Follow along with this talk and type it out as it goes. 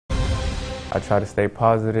I try to stay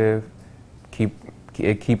positive, keep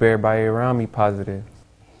everybody around me positive.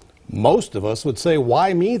 Most of us would say,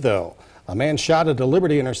 why me though? A man shot at a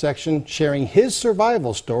Liberty intersection sharing his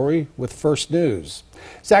survival story with First News.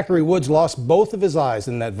 Zachary Woods lost both of his eyes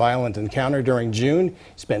in that violent encounter during June. He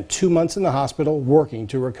spent 2 months in the hospital working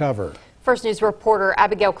to recover. First News reporter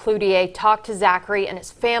Abigail Cloutier talked to Zachary and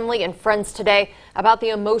his family and friends today about the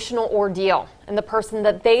emotional ordeal and the person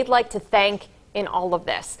that they'd like to thank in all of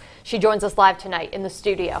this. She joins us live tonight in the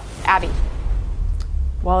studio. Abby.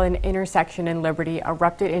 Well, an intersection in Liberty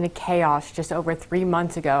erupted into chaos just over 3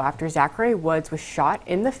 months ago after Zachary Woods was shot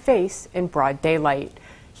in the face in broad daylight.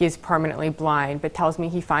 He is permanently blind, but tells me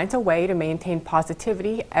he finds a way to maintain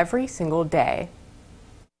positivity every single day.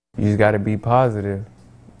 You just got to be positive.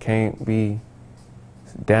 Can't be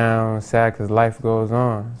down, sad, because life goes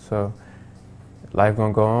on. So life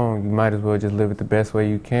gonna go on. You might as well just live it the best way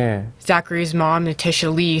you can. Zachary's mom,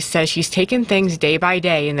 Natisha Lee, says she's taken things day by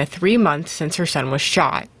day in the 3 months since her son was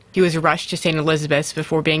shot. He was rushed to St. Elizabeth's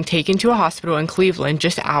before being taken to a hospital in Cleveland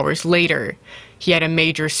just hours later. He had a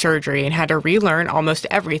major surgery and had to relearn almost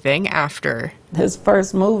everything after. His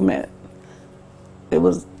first movement, it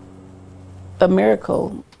was a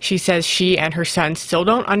miracle. She says she and her son still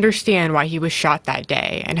don't understand why he was shot that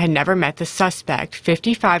day and had never met the suspect,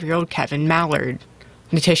 55-year-old Kevin Mallard.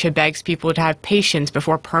 Natisha begs people to have patience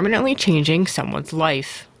before permanently changing someone's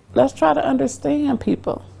life. Let's try to understand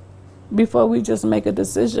people before we just make a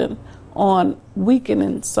decision on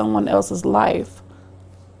weakening someone else's life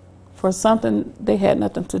for something they had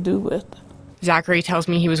nothing to do with. Zachary tells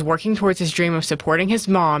me he was working towards his dream of supporting his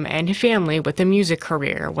mom and his family with a music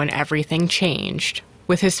career when everything changed.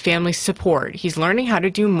 With his family's support, he's learning how to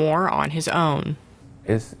do more on his own.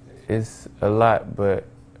 It's a lot, but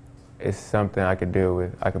it's something I could deal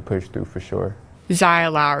with. I can push through for sure.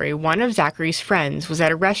 Zia Lowry, one of Zachary's friends, was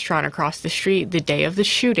at a restaurant across the street the day of the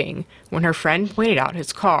shooting when her friend pointed out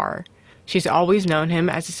his car. She's always known him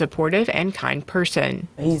as a supportive and kind person.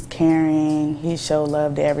 He's caring, he shows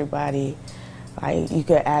love to everybody. Like, you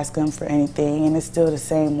could ask him for anything, and it's still the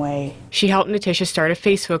same way. She helped Natisha start a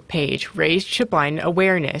Facebook page, Raised to Blind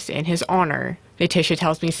Awareness, in his honor. Natisha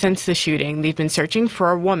tells me since the shooting, they've been searching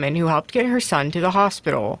for a woman who helped get her son to the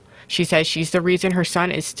hospital. She says she's the reason her son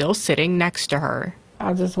is still sitting next to her.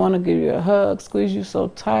 I just want to give you a hug, squeeze you so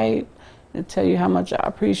tight, and tell you how much I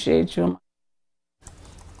appreciate you.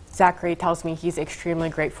 Zachary tells me he's extremely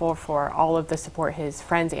grateful for all of the support his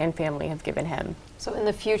friends and family have given him. So in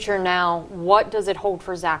the future now, what does it hold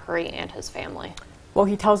for Zachary and his family? Well,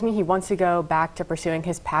 he tells me he wants to go back to pursuing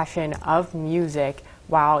his passion of music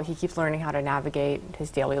while he keeps learning how to navigate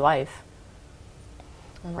his daily life.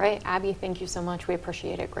 All right, Abby, thank you so much. We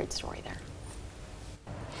appreciate it. Great story there.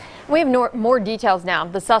 We have more details now.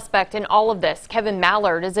 The suspect in all of this, Kevin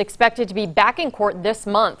Mallard, is expected to be back in court this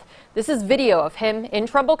month. This is video of him in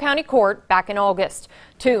Trumbull County Court back in August.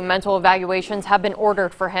 2 mental evaluations have been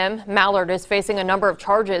ordered for him. Mallard is facing a number of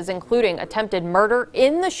charges, including attempted murder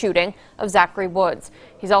in the shooting of Zachary Woods.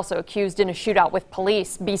 He's also accused in a shootout with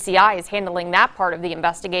police. BCI is handling that part of the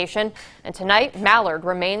investigation. And tonight, Mallard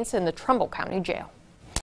remains in the Trumbull County Jail.